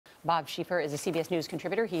Bob Schieffer is a CBS News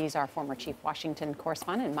contributor. He's our former chief Washington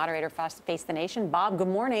correspondent and moderator for Face the Nation. Bob, good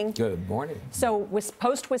morning. Good morning. So,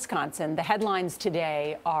 post-Wisconsin, the headlines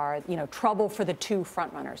today are, trouble for the two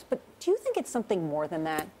frontrunners. But do you think it's something more than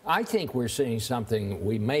that? I think we're seeing something,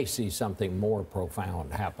 we may see something more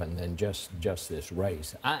profound happen than just this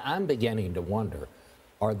race. I'm beginning to wonder,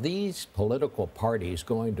 are these political parties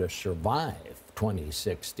going to survive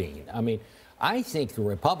 2016? I think the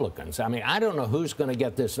Republicans, I don't know who's going to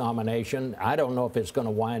get this nomination. I don't know if it's going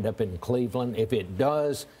to wind up in Cleveland. If it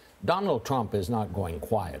does, Donald Trump is not going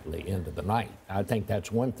quietly into the night. I think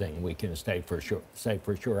that's one thing we can say for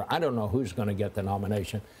sure. I don't know who's going to get the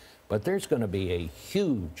nomination, but there's going to be a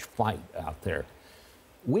huge fight out there.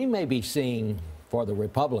 We may be seeing, for the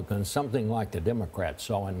Republicans, something like the Democrats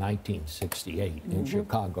saw in 1968 in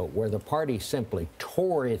Chicago, where the party simply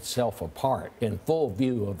tore itself apart in full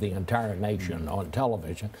view of the entire nation on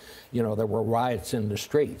television. There were riots in the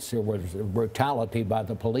streets, there was brutality by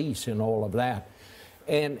the police and all of that.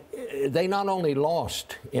 And they not only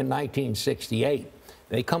lost in 1968,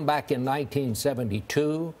 they come back in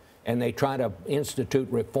 1972, and they try to institute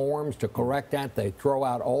reforms to correct that. They throw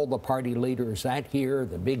out all the party leaders here,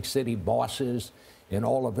 the big city bosses, and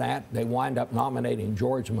all of that. They wind up nominating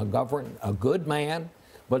George McGovern, a good man,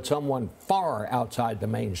 but someone far outside the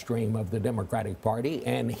mainstream of the Democratic Party,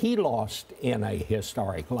 and he lost in a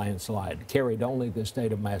historic landslide, carried only the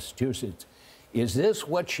state of Massachusetts. Is this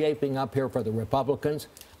what's shaping up here for the Republicans?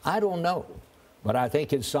 I don't know. But I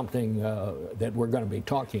think it's something that we're going to be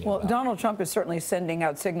talking about. Well, Donald Trump is certainly sending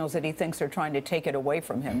out signals that he thinks they're trying to take it away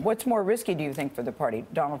from him. What's more risky, do you think, for the party?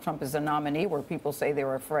 Donald Trump is a nominee where people say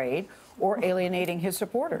they're afraid, or alienating his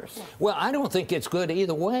supporters? Well, I don't think it's good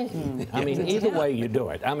either way. Either way you do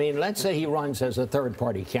it. Let's say he runs as a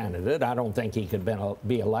third-party candidate. I don't think he could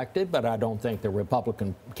be elected, but I don't think the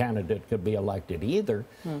Republican candidate could be elected either,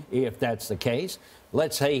 if that's the case.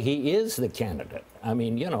 Let's say he is the candidate.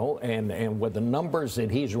 And with the numbers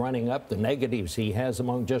that he's running up, the negatives he has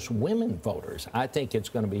among just women voters, I think it's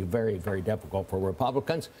going to be very, very difficult for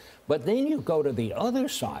Republicans. But then you go to the other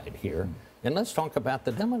side here, and let's talk about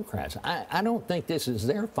the Democrats. I don't think this is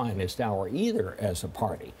their finest hour either as a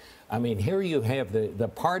party. Here you have the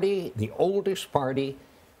party, the oldest party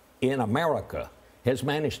in America, has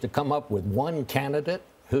managed to come up with one candidate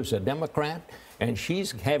who's a Democrat, and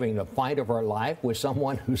she's having the fight of her life with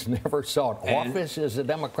someone who's never sought office as a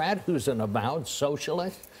Democrat, who's an avowed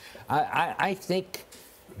socialist. I think,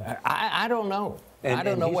 I don't know. I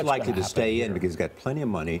don't know what's likely going to stay here. in because he's got plenty of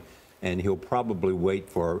money, and he'll probably wait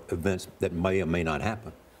for events that may or may not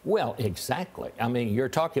happen. Well, exactly. You're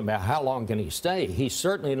talking about how long can he stay. He's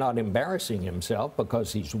certainly not embarrassing himself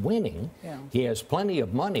because he's winning. Yeah. He has plenty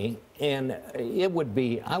of money, and it would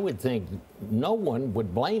be, I would think, no one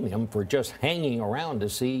would blame him for just hanging around to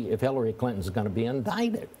see if Hillary Clinton's going to be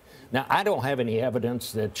indicted. Now, I don't have any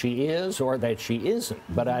evidence that she is or that she isn't,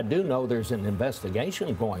 but I do know there's an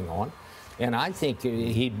investigation going on. And I think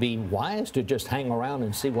he'd be wise to just hang around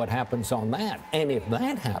and see what happens on that. And if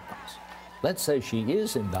that happens, let's say she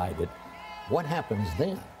is indicted, what happens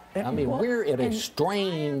then? We're at a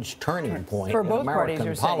strange turning point for in both American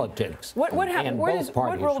parties, politics. What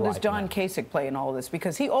role does John now. Kasich play in all this?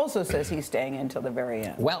 Because he also says he's staying until the very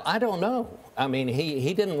end. Well, I don't know.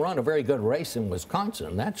 He didn't run a very good race in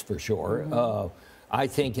Wisconsin, that's for sure. I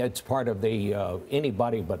think it's part of the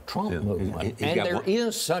anybody but Trump movement. And there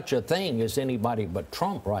is such a thing as anybody but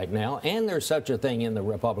Trump right now, and there's such a thing in the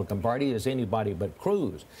Republican Party as anybody but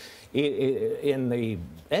Cruz. In the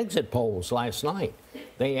exit polls last night,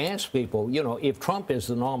 they asked people, if Trump is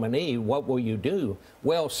the nominee, what will you do?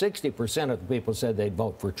 Well, 60% of the people said they'd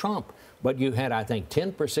vote for Trump. But you had, I think,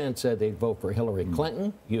 10% said they'd vote for Hillary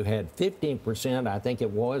Clinton. You had 15%, I think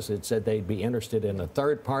it was, that said they'd be interested in a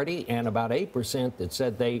third party, and about 8% that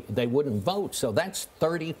said they wouldn't vote. So that's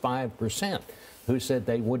 35% who said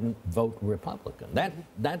they wouldn't vote Republican.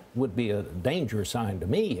 That would be a danger sign to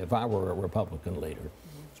me if I were a Republican leader.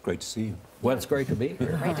 It's great to see you. Well, it's great to be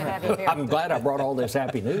here. Great to have you here. I'm glad I brought all this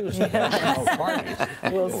happy news to both parties.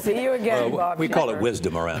 We'll see you again, Bob. We call it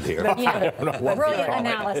wisdom around here. Yeah. Brilliant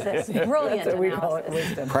analysis. Brilliant That's what we analysis. call it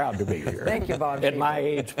wisdom. Proud to be here. Thank you, Bob. At my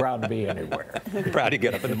age, proud to be anywhere. Proud to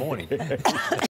get up in the morning.